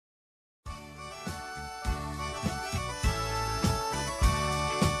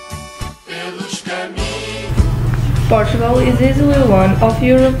Portugal is easily one of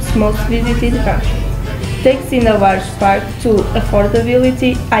Europe's most visited countries, thanks in a large part to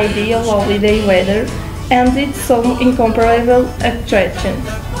affordability, ideal holiday weather, and its own incomparable attractions.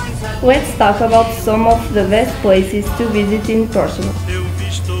 Let's talk about some of the best places to visit in Portugal.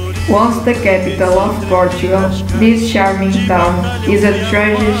 Once the capital of Portugal, this charming town is a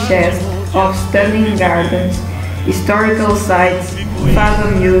treasure chest of stunning gardens, historical sites,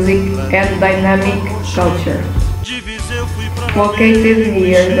 fado music, and dynamic culture. Located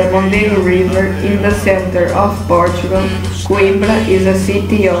near the Mondego River in the center of Portugal, Coimbra is a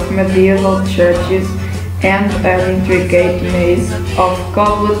city of medieval churches and an intricate maze of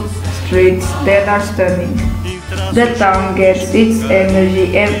cobbled streets that are stunning. The town gets its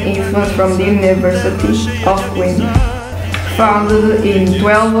energy and influence from the University of Coimbra. Founded in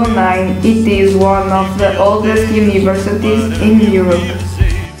 1209, it is one of the oldest universities in Europe.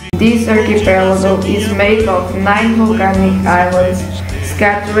 This archipelago is made of 9 volcanic islands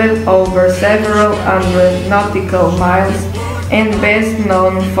scattered over several hundred nautical miles and best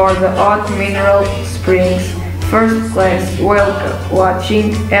known for the hot mineral springs, first-class whale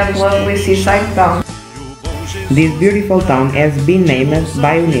watching and lovely seaside towns. This beautiful town has been named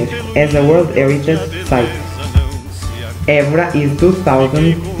by UNESCO as a World Heritage Site. Évora is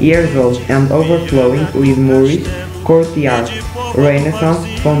 2,000 years old and overflowing with Moorish courtyards,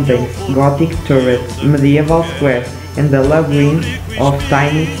 Renaissance fountains, Gothic turrets, medieval squares, and the labyrinth of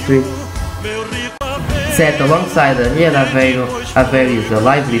tiny streets. Set alongside the Rio de Aveiro, Aveiro is a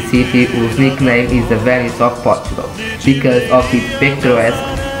lively city whose nickname is the Venice of Portugal, because of its picturesque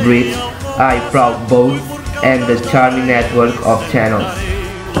bridge, high-proud boats, and the charming network of channels.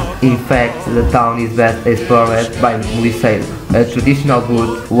 In fact, the town is best explored by muliceiro, a traditional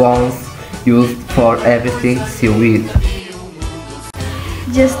boat once used for harvesting seaweed.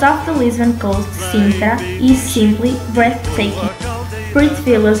 Just off the Lisbon coast, Sintra is simply breathtaking. Pretty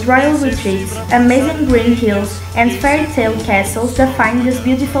villas, royal retreats, amazing green hills, and fairy tale castles define this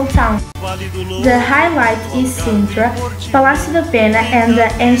beautiful town. The highlight is Sintra, Palácio da Pena, and the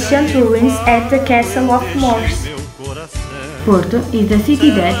ancient ruins at the Castle of Moors. Porto is the city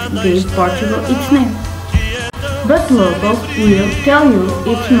that gave Portugal its name, but locals will tell you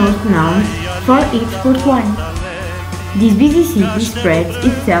it's most known for its port wine. This busy city spreads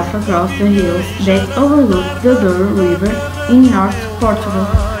itself across the hills that overlook the Douro River in North Portugal.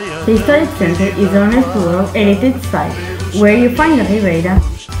 The historic center is a UNESCO heritage site, where you find a Ribeira,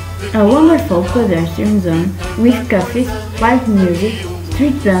 a wonderful pedestrian zone with cafes, live music,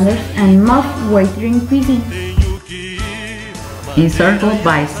 street vendors, and mouth-watering cuisine. Encircled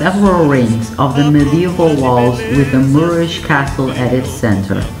by several rings of the medieval walls with a Moorish castle at its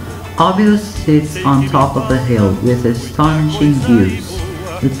center, Óbidos sits on top of a hill with astonishing views.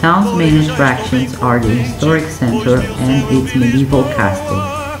 The town's main attractions are the historic center and its medieval castle.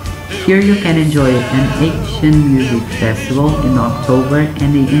 Here you can enjoy an Asian music festival in October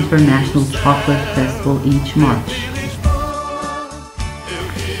and the International Chocolate Festival each March.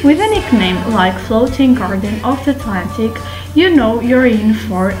 With a nickname like Floating Garden of the Atlantic, you know you're in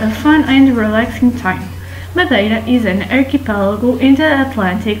for a fun and relaxing time. Madeira is an archipelago in the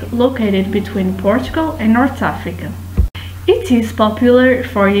Atlantic located between Portugal and North Africa. It is popular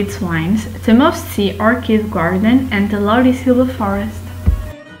for its wines, the must-see orchid garden, and the Laurisilva forest.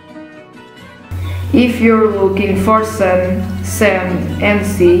 If you're looking for sun, sand, and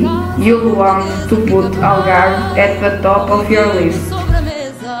sea, you'll want to put Algarve at the top of your list.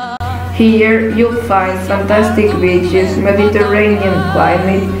 Here you'll find fantastic beaches, Mediterranean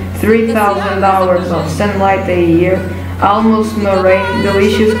climate, 3,000 hours of sunlight a year, almost no rain,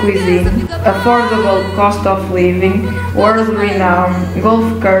 delicious cuisine, affordable cost of living, world-renowned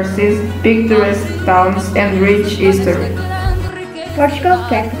golf courses, picturesque towns, and rich history. Portugal's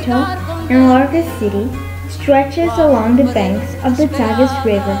capital and largest city stretches along the banks of the Tagus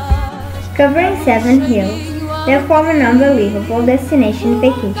River, covering 7 hills that form an unbelievable destination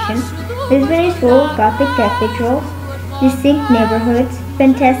vacation. Lisbon is full of Gothic cathedrals, distinct neighborhoods,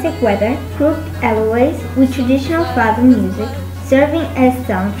 fantastic weather, crooked alleyways with traditional fado music, serving as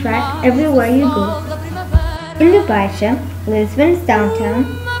soundtrack everywhere you go. In the Baixa, Lisbon's downtown,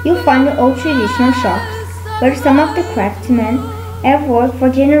 you'll find the old traditional shops, where some of the craftsmen have worked for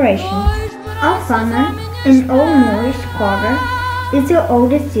generations. Alfama, an old Moorish quarter, is the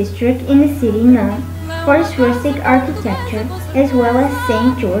oldest district in the city, known for its rustic architecture, as well as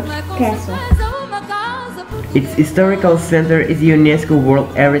St. George Castle. Its historical center is a UNESCO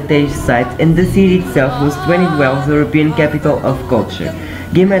World Heritage Site, and the city itself was 2012's European Capital of Culture.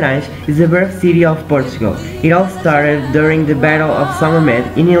 Guimarães is the birth city of Portugal. It all started during the Battle of São Mamede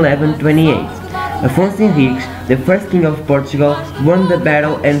in 1128. Afonso Henriques, the first king of Portugal, won the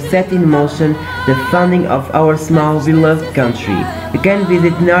battle and set in motion the founding of our small beloved country. You can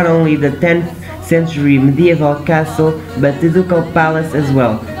visit not only the 10th century medieval castle, but the ducal palace as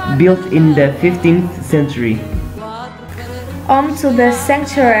well, built in the 15th century. Home to the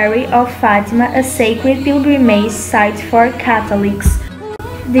Sanctuary of Fatima, a sacred pilgrimage site for Catholics.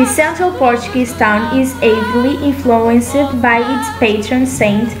 The central Portuguese town is heavily influenced by its patron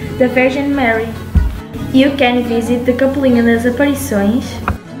saint, the Virgin Mary. You can visit the Capelinha das Aparições,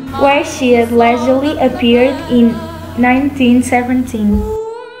 where she allegedly appeared in 1917.